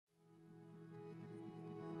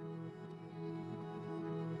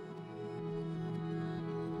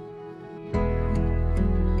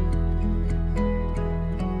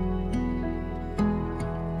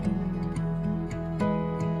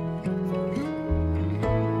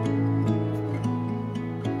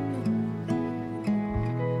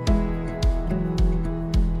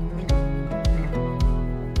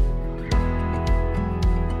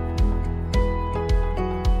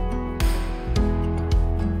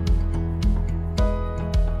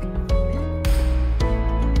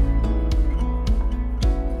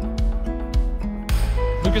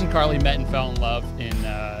and Carlie met and fell in love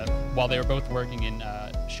while they were both working in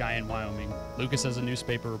Cheyenne, Wyoming. Lucas as a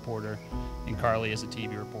newspaper reporter and Carlie as a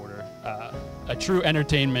TV reporter. A true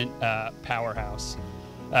entertainment powerhouse.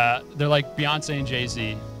 They're like Beyonce and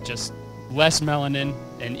Jay-Z, just less melanin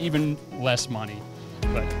and even less money,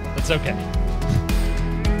 but that's okay.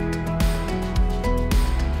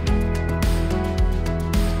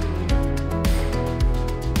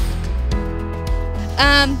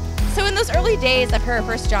 So in those early days of her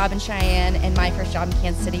first job in Cheyenne and my first job in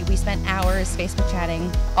Kansas City, we spent hours Facebook chatting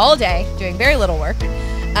all day, doing very little work,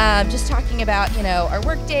 just talking about, our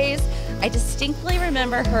work days. I distinctly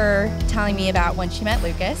remember her telling me about when she met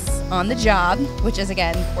Lucas on the job, which is,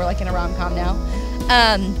 again, we're like in a rom-com now.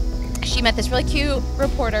 She met this really cute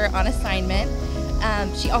reporter on assignment.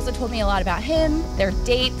 She also told me a lot about him, their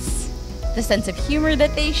dates, the sense of humor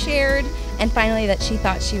that they shared, and finally that she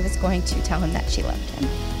thought she was going to tell him that she loved him,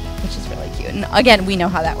 which is really cute. And again, we know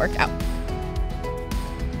how that worked out.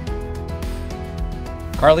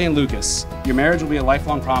 Carlie and Lucas, your marriage will be a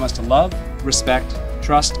lifelong promise to love, respect,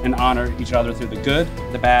 trust, and honor each other through the good,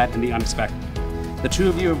 the bad, and the unexpected. The two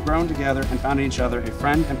of you have grown together and found in each other a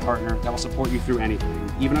friend and partner that will support you through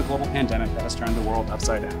anything, even a global pandemic that has turned the world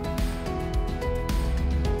upside down.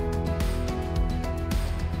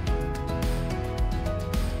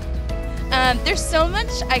 There's so much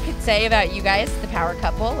I could say about you guys, the power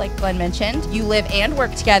couple, like Glenn mentioned. You live and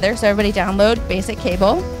work together, so everybody download Basic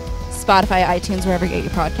Cable, Spotify, iTunes, wherever you get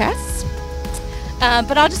your podcasts.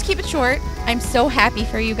 But I'll just keep it short. I'm so happy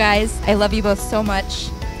for you guys. I love you both so much.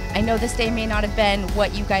 I know this day may not have been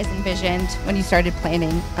what you guys envisioned when you started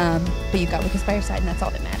planning, but you got Lucas by your side, and that's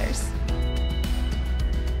all that matters.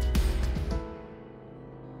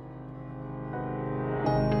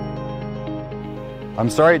 I'm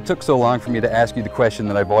sorry it took so long for me to ask you the question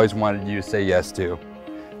that I've always wanted you to say yes to.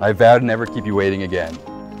 I vow to never keep you waiting again.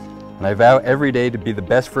 And I vow every day to be the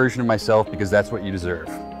best version of myself because that's what you deserve.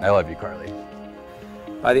 I love you, Carlie.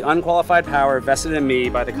 By the unqualified power vested in me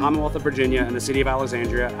by the Commonwealth of Virginia and the City of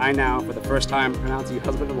Alexandria, I now, for the first time, pronounce you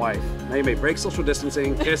husband and wife. Now you may break social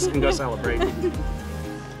distancing, kiss, and go celebrate.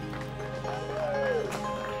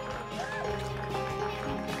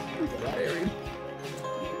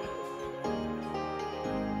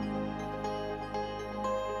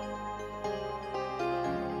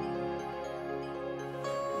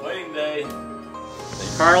 Wedding day.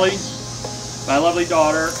 Carlie, my lovely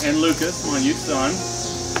daughter, and Lucas, my youth son,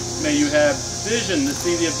 may you have vision to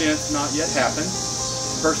see the events not yet happen,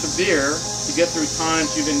 persevere to get through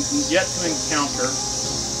times you've yet to encounter,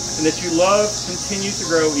 and that you love continue to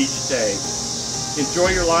grow each day.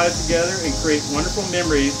 Enjoy your lives together and create wonderful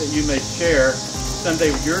memories that you may share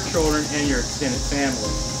someday with your children and your extended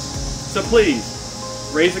family. So please,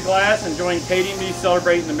 raise a glass and join Katie and me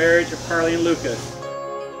celebrating the marriage of Carlie and Lucas.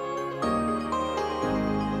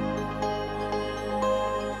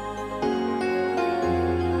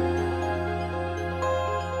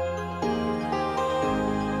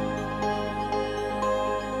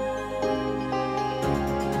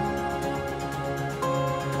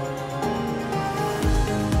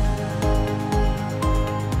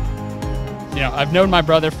 I've known my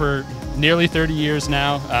brother for nearly 30 years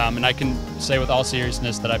now, and I can say with all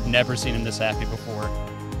seriousness that I've never seen him this happy before.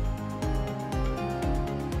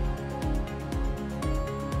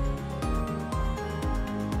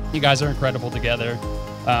 You guys are incredible together.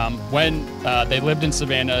 When they lived in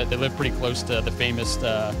Savannah, they lived pretty close to the famous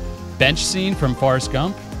bench scene from Forrest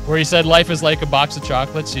Gump, where he said, "Life is like a box of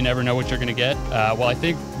chocolates, you never know what you're gonna get." Well, I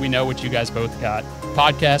think we know what you guys both got.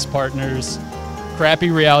 Podcast partners,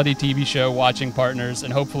 crappy reality TV show watching partners,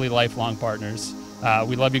 and hopefully lifelong partners.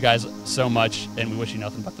 We love you guys so much, and we wish you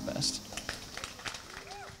nothing but the best.